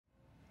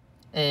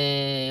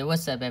Hey,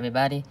 what's up,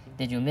 everybody?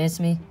 Did you miss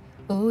me?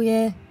 Oh,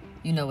 yeah.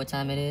 You know what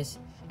time it is.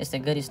 It's the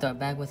Goodie Store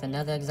back with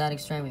another exotic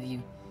strain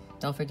review.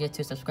 Don't forget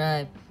to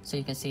subscribe so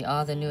you can see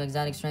all the new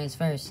exotic strains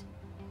first.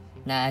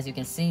 Now, as you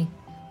can see,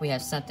 we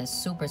have something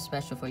super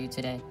special for you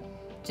today.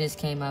 Just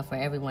came out for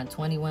everyone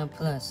 21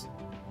 plus.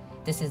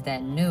 This is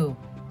that new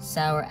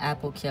sour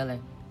apple killer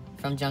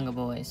from Jungle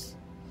Boys.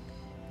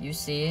 You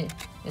see it.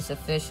 It's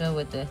official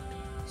with the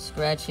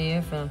scratch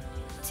here from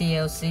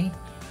THC,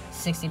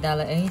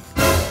 $60 eighth.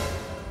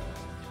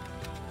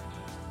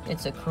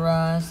 It's a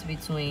cross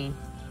between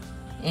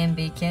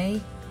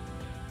MBK,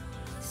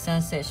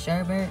 Sunset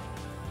Sherbet,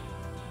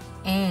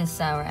 and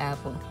Sour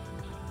Apple.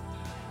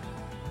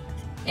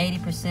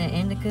 80%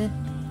 indica,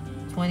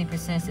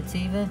 20%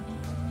 sativa,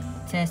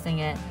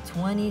 testing at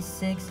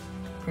 26%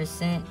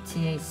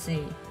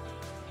 THC.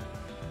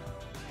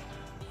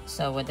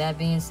 So with that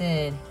being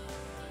said,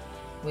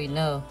 we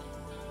know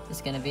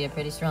it's gonna be a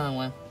pretty strong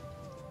one.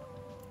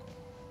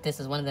 This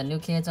is one of the new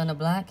kids on the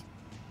block.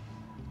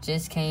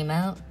 Just came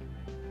out.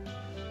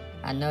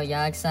 I know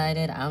y'all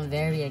excited. I'm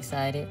very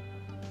excited.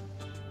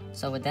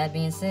 So with that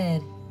being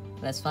said,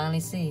 let's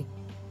finally see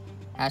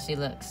how she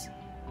looks.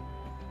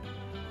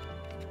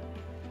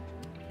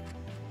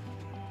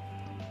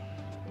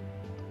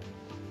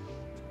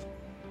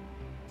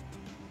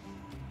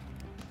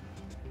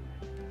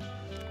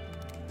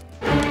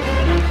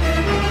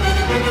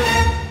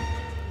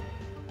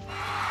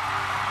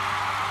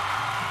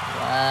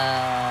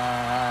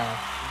 Wow.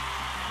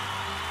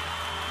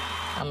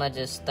 I'm gonna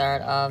just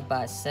start off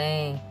by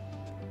saying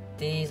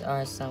these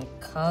are some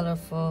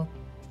colorful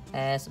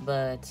ass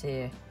buds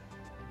here.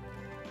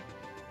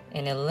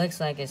 And it looks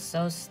like it's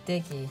so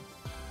sticky.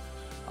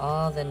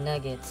 All the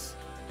nuggets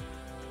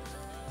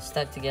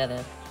stuck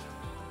together.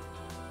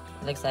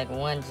 It looks like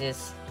one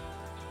just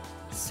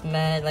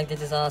smashed, like they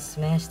just all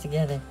smashed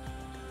together.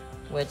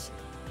 Which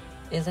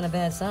isn't a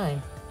bad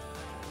sign.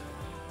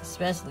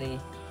 Especially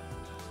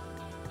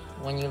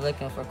when you're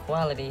looking for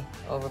quality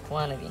over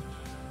quantity.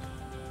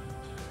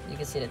 You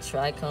can see the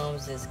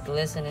trichomes is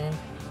glistening,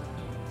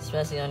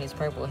 especially on these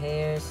purple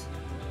hairs.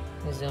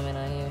 Let me zoom in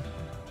on here.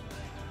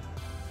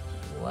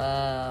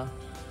 Wow.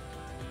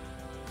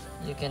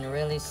 You can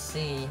really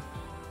see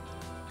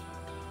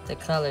the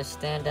colors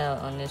stand out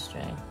on this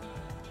strain.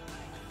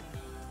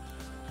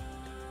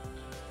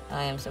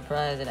 I am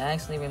surprised. It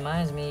actually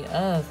reminds me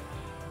of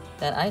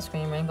that ice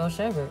cream rainbow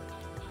sherbet.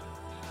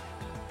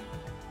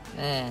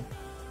 Man.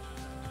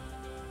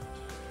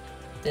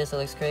 This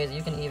looks crazy.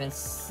 You can even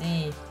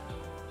see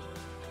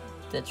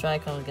the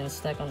trichomes getting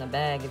stuck on the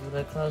bag if you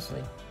look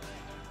closely.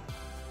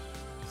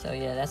 So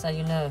yeah, that's how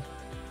you know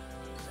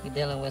you're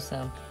dealing with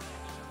some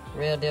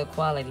real deal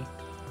quality.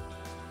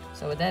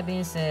 So with that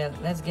being said,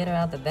 let's get her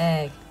out the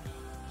bag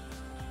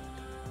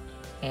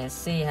and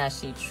see how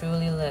she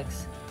truly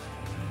looks.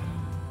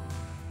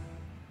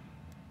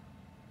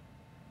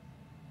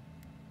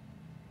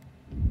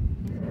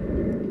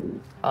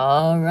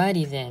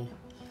 Alrighty then.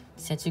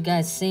 Since you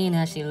guys seen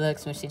how she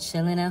looks when she's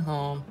chilling at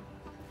home,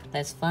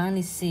 let's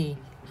finally see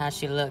how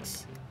she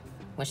looks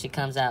when she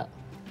comes out.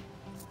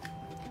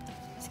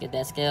 Let's get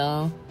that scale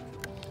on,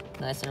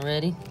 nice and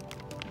ready.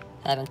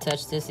 Haven't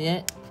touched this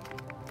yet.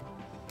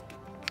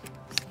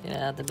 Let's get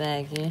it out the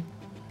bag here.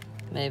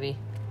 Maybe.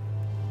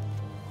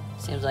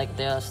 Seems like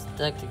they're all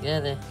stuck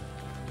together.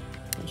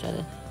 Let me try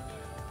to.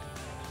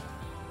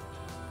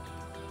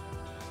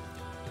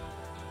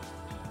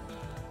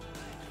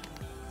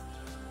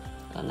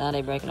 Oh, now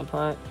they're breaking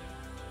apart.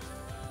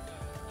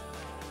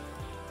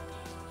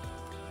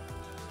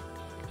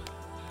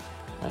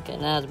 Okay,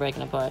 now it's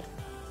breaking apart.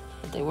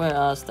 But they were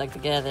all stuck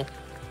together.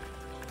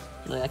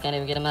 Look, I can't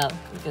even get them out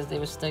because they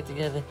were stuck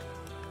together.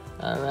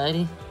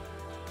 Alrighty.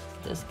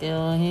 Get the scale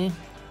on here.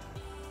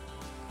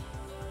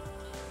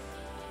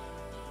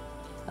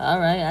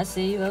 Alright, I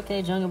see you.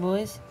 Okay, Jungle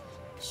Boys.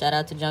 Shout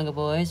out to Jungle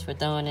Boys for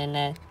throwing in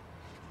that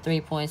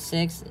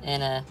 3.6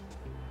 and a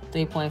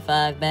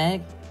 3.5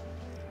 bag.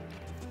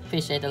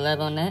 Appreciate the love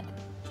on that.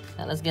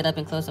 Now let's get up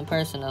and close and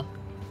personal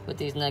with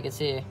these nuggets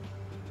here.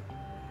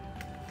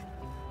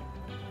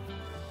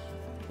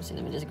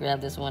 Let me just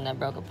grab this one that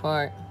broke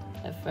apart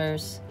at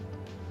first.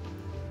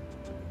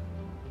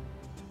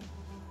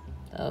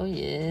 Oh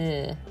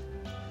yeah.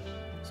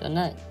 So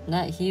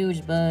not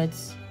huge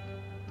buds,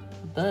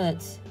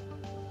 but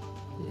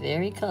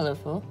very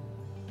colorful,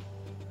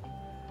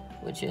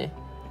 with your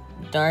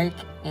dark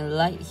and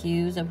light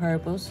hues of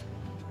purples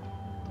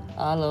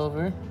all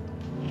over.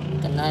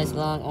 The nice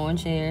long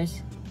orange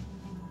hairs.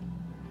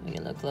 Let me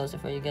get a little closer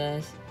for you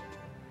guys.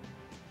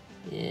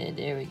 Yeah,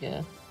 there we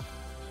go.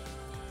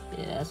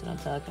 Yeah, that's what I'm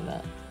talking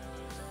about.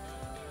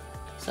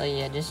 So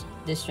yeah, this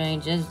strain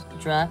just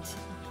dropped.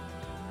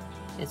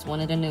 It's one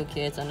of the new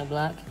kids on the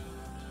block.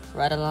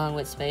 Right along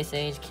with Space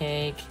Age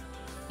Cake,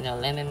 you know,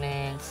 Lemon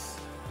Mints,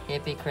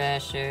 Hippie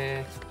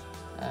Crasher,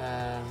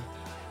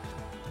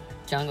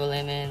 Jungle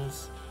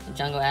Lemons,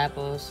 Jungle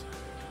Apples.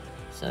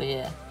 So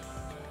yeah,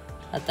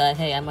 I thought,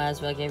 hey, I might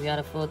as well give y'all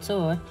the full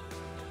tour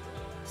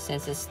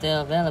since it's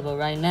still available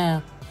right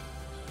now.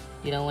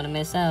 You don't want to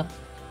miss out.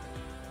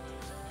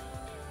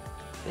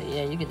 But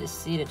yeah, you can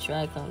just see the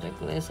trichomes are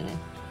glistening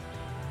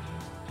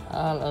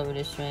all over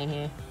this strain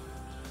here,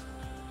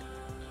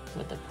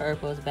 with the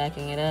purples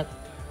backing it up,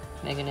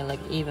 making it look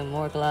even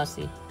more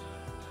glossy.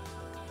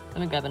 Let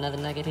me grab another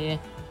nugget here.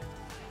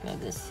 Grab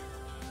this.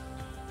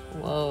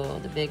 Whoa,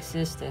 the big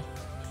sister.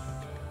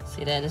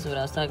 See that? This is what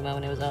I was talking about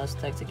when it was all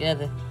stuck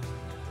together.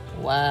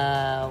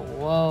 Wow,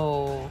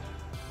 whoa.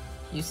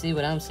 You see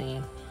what I'm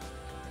seeing?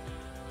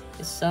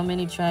 There's so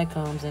many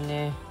trichomes in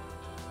there.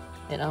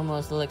 It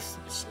almost looks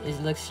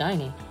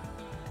shiny.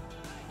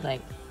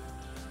 Like,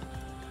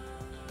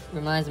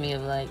 reminds me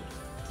of like,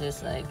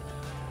 just like,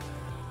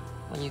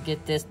 when you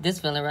get this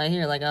feeling right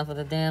here, like off of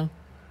the damn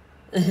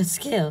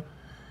scale.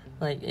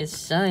 Like,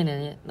 it's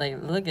shining.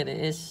 Like, look at it.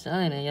 It's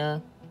shining,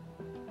 y'all.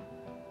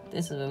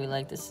 This is what we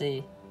like to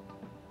see.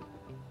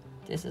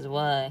 This is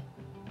why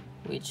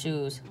we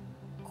choose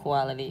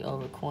quality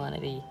over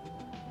quantity.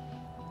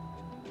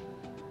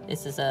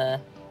 This is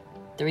a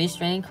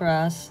 3-strain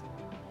cross,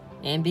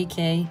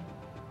 NBK,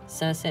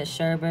 Sunset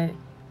Sherbet,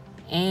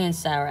 and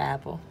Sour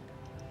Apple.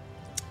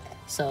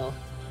 So,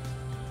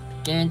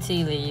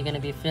 guaranteedly you're going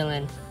to be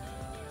feeling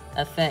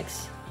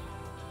effects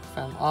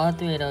from all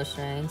 3 of those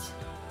strains.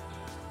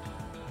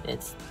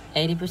 It's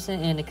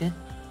 80% indica,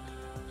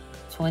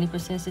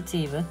 20%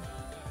 sativa,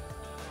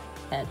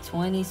 at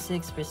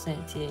 26%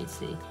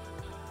 THC.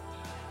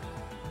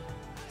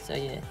 So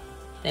yeah,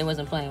 they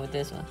wasn't playing with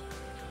this one.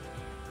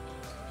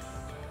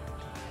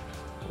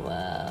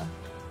 Wow.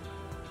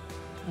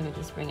 Let me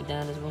just bring it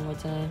down just one more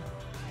time.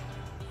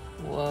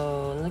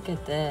 Whoa, look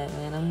at that,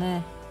 man. I'm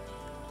not,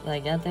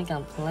 like, y'all think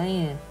I'm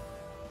playing.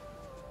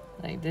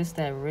 Like, this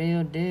that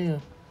real deal.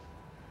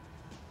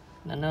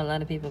 I know a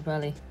lot of people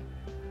probably,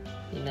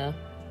 you know,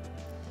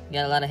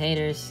 got a lot of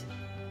haters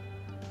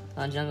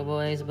on Jungle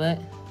Boys, but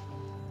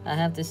I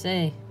have to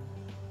say,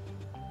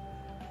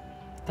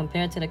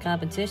 compared to the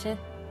competition,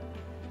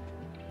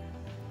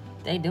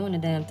 they doing the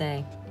damn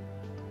thing.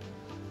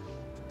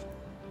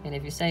 And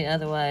if you say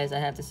otherwise, I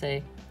have to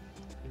say,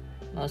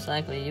 most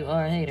likely you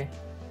are a hater.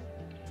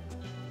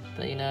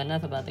 But you know,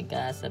 enough about the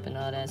gossip and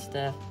all that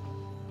stuff.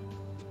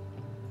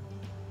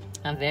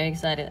 I'm very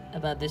excited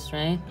about this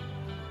strain.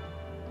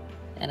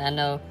 And I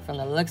know from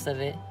the looks of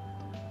it,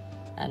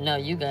 I know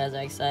you guys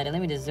are excited.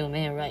 Let me just zoom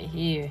in right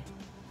here.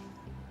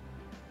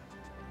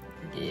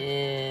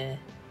 Yeah.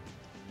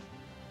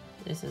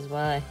 This is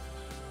why.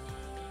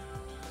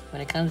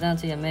 When it comes down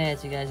to your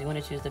meds, you guys, you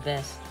want to choose the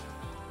best.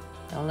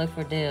 Don't look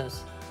for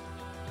deals.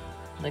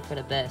 Look for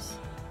the best.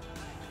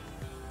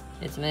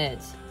 It's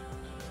meds.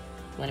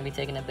 You want to be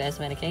taking the best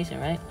medication,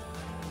 right?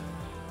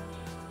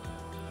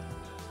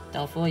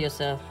 Don't fool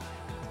yourself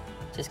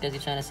just because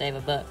you're trying to save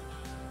a buck.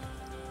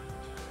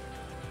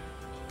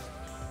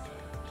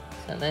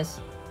 So let's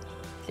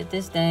get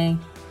this thing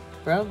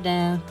broke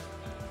down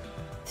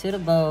to the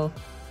bowl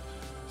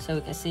so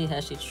we can see how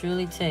she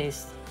truly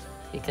tastes,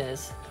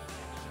 because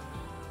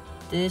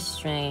this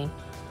strain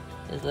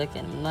is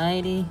looking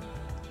mighty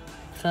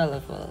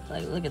colorful.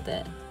 Like, look at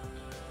that.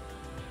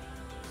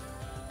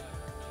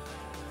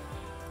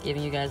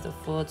 Giving you guys the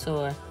full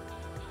tour.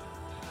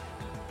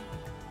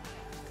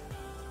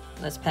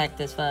 Let's pack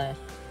this fire.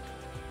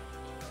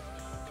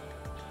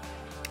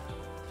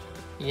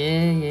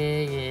 Yeah,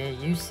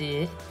 you see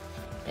it.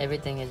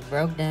 Everything is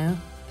broke down,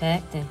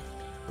 packed, and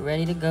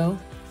ready to go.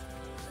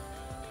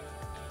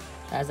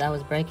 As I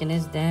was breaking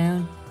this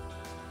down,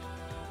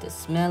 the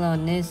smell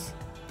on this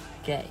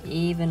got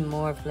even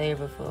more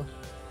flavorful.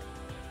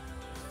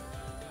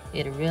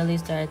 It really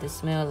started to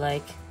smell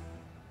like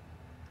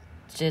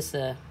just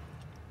a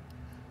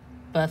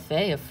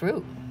buffet of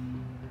fruit.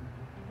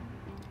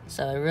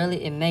 So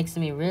it makes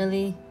me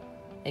really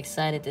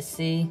excited to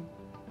see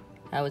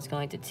how it's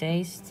going to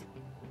taste.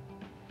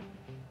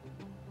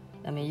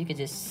 I mean, you could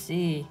just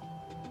see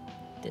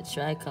the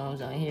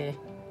trichomes on here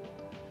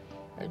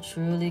are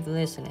truly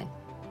glistening.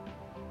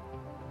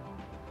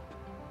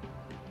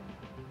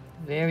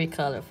 Very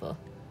colorful.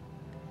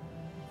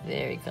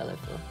 Very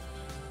colorful.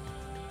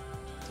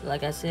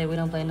 Like I said, we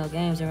don't play no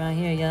games around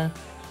here, y'all.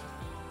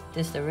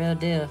 This the real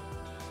deal.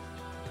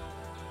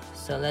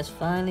 So let's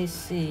finally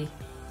see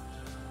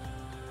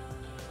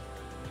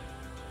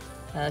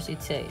how she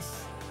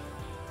tastes.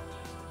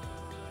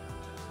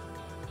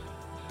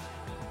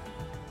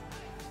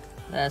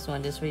 Last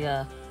one just for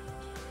y'all.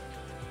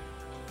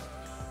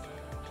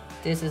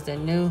 This is the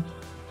new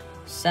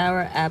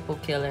Sour Apple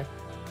Killer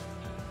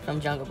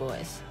from Jungle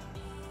Boys.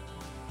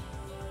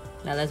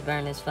 Now let's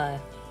burn this fire.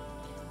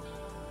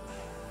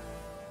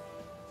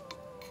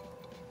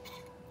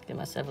 Get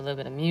myself a little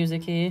bit of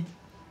music here.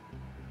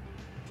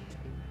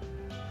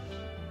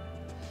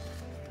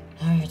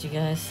 Alright, you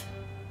guys.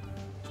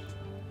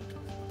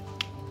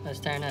 Let's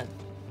turn up.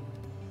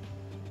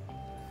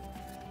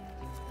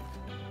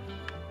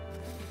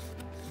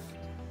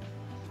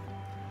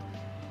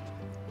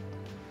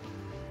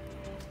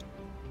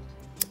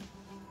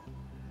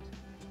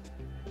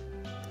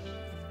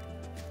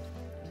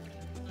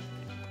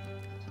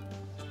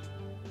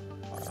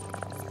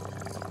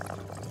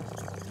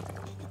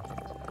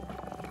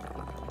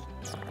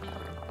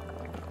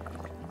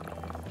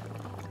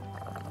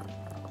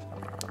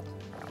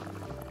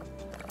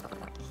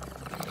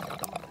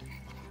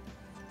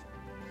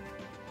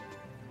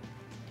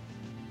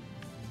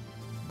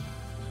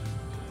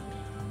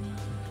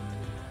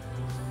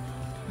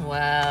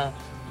 Wow.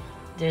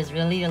 There's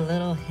really a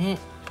little hint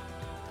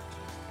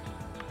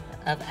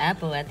of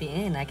apple at the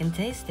end. I can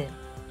taste it.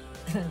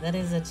 That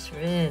is a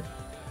trip.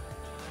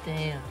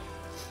 Damn.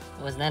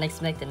 Was not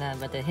expecting that,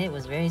 but the hit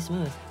was very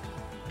smooth.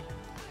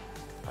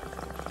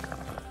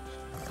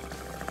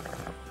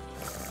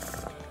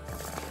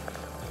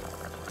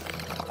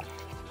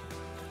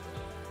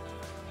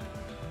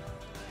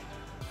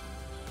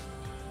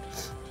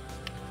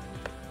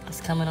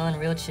 It's coming on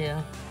real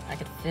chill. I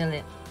can feel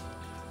it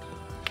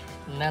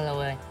mellow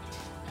way.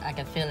 I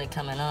can feel it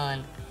coming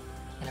on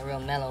in a real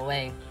mellow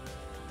way,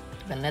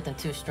 but nothing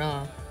too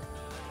strong.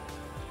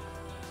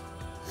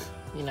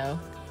 You know,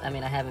 I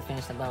mean, I haven't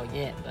finished the bottle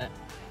yet, but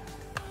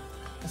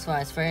as far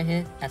as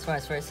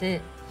first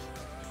hit,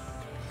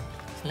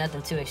 it's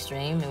nothing too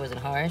extreme. It wasn't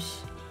harsh.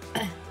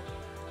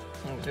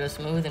 It was real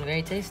smooth and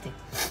very tasty.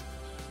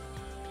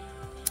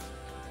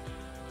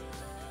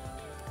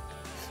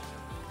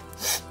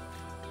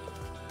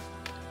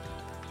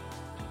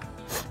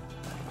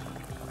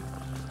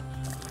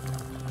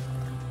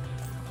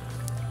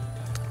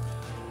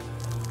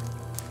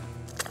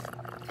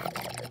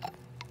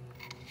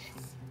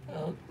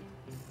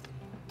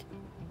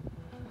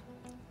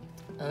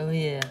 Oh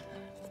yeah.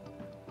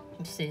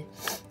 You see,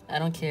 I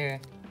don't care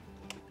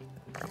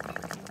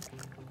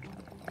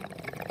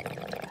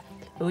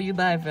who you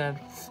buy from.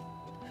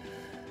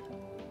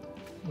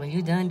 When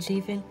you done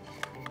chiefing,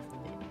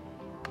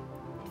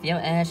 if your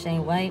ash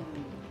ain't white,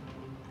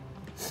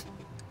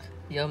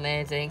 your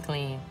mans ain't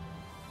clean.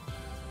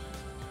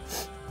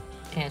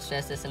 Can't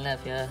stress this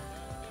enough, y'all.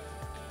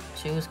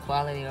 Choose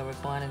quality over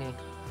quantity.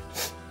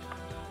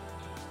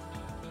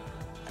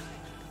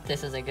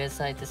 This is a good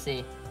sight to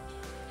see.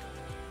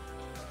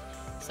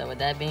 So with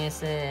that being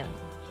said,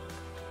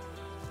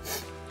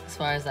 as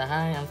far as the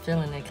high, I'm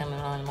feeling it coming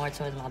on more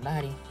towards my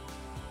body.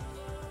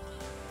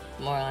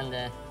 More on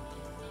the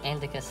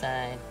indica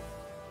side,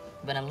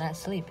 but I'm not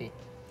sleepy.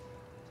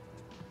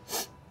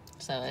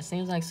 So it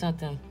seems like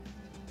something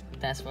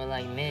that's for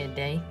like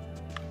midday,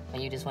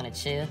 when you just want to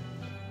chill,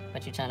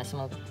 but you're trying to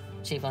smoke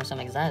cheap on some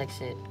exotic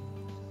shit.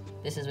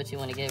 This is what you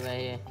want to get right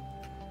here.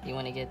 You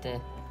want to get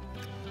the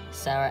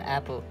sour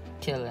apple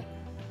killer.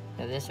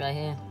 So this right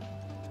here,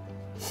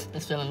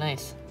 it's feeling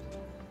nice.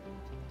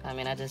 I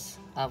mean, I just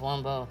off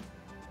one bowl.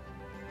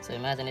 So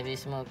imagine if you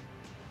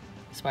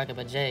spark up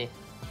a J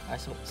or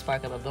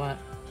spark up a blunt.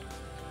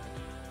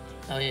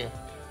 Oh yeah,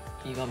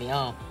 you gonna be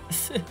on.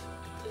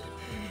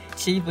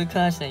 Cheap with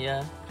caution,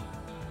 y'all.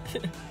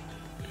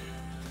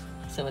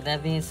 So with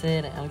that being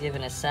said, I'm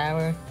giving a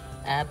sour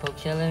apple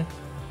killer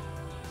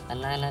a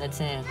 9 out of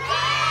 10. Shout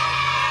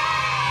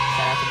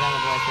out to Jungle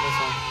Boy for this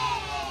one.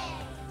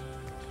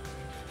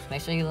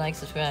 Make sure you like,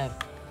 subscribe.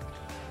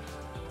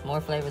 More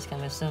flavors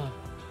coming soon.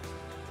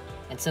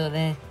 Until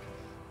then,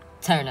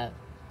 turn up.